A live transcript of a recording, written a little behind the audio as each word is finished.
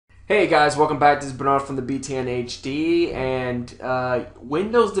Hey guys, welcome back. This is Bernard from the BTNHD and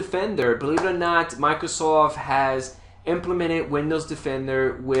Windows Defender. Believe it or not, Microsoft has implemented Windows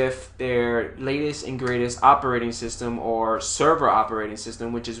Defender with their latest and greatest operating system or server operating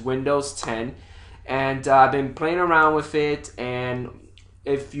system, which is Windows 10. And I've been playing around with it, and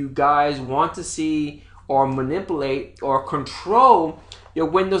if you guys want to see or manipulate or control your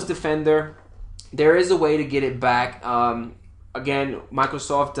Windows Defender, there is a way to get it back. Again,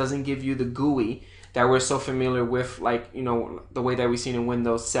 Microsoft doesn't give you the GUI that we're so familiar with, like, you know, the way that we've seen in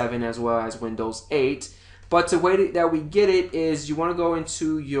Windows 7 as well as Windows 8. But the way that we get it is you want to go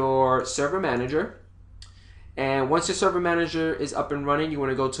into your server manager. And once your server manager is up and running, you want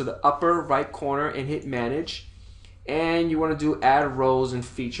to go to the upper right corner and hit manage. And you want to do add roles and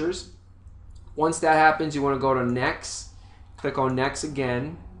features. Once that happens, you want to go to next. Click on next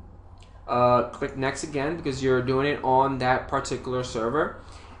again. Click next again because you're doing it on that particular server,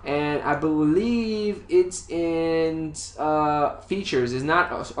 and I believe it's in features. It's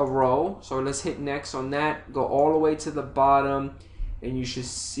not a row, so let's hit next on that. Go all the way to the bottom and you should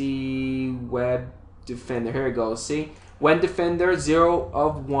see Web Defender. Here it goes. See, Web Defender 0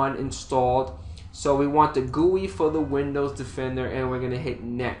 of 1 installed. So we want the GUI for the Windows Defender, and we're gonna hit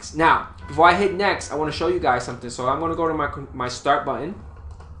next. Now before I hit next, I want to show you guys something. So I'm going to go to my start button.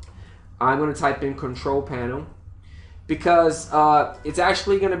 I'm going to type in control panel because it's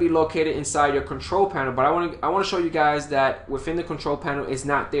actually going to be located inside your control panel, but I want to show you guys that within the control panel it's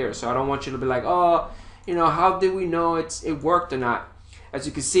not there. So I don't want you to be like, oh, you know, how did we know it worked or not? As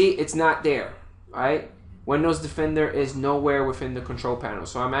you can see, it's not there, right? Windows Defender is nowhere within the control panel.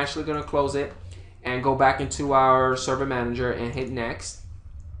 So I'm actually going to close it and go back into our server manager and hit next.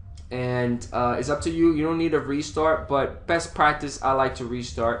 And it's up to you. You don't need a restart, but best practice, I like to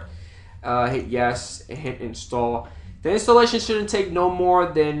restart. Hit yes and hit install. The installation shouldn't take no more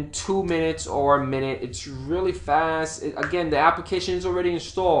than 2 minutes or a minute. It's really fast. Again, the application is already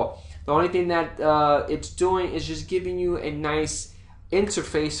installed. The only thing that it's doing is just giving you a nice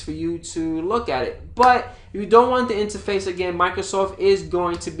interface for you to look at it. But if you don't want the interface, again, Microsoft is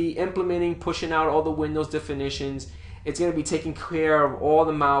going to be implementing, pushing out all the Windows definitions. It's going to be taking care of all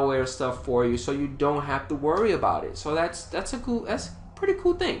the malware stuff for you, so you don't have to worry about it. So that's a pretty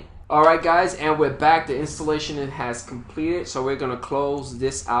cool thing. Alright guys, and we're back. The installation has completed, so we're going to close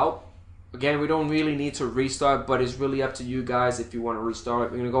this out. Again, we don't really need to restart, but it's really up to you guys if you want to restart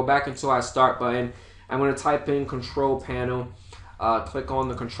it. We're going to go back into our start button. I'm going to type in control panel, click on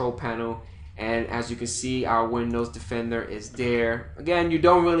the control panel, and as you can see, our Windows Defender is there. Again, you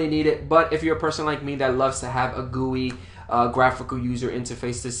don't really need it, but if you're a person like me that loves to have a GUI, graphical user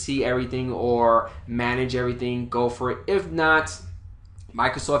interface to see everything or manage everything, go for it. If not,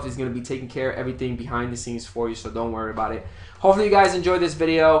 Microsoft is going to be taking care of everything behind the scenes for you, so don't worry about it. Hopefully you guys enjoyed this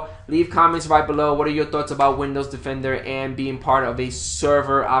video. Leave comments right below. What are your thoughts about Windows Defender and being part of a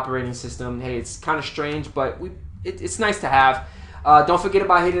server operating system? Hey, it's kind of strange, but it's nice to have. Don't forget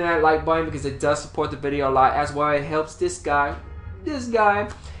about hitting that like button because it does support the video a lot, as well it helps this guy.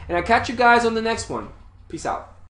 And I'll catch you guys on the next one. Peace out.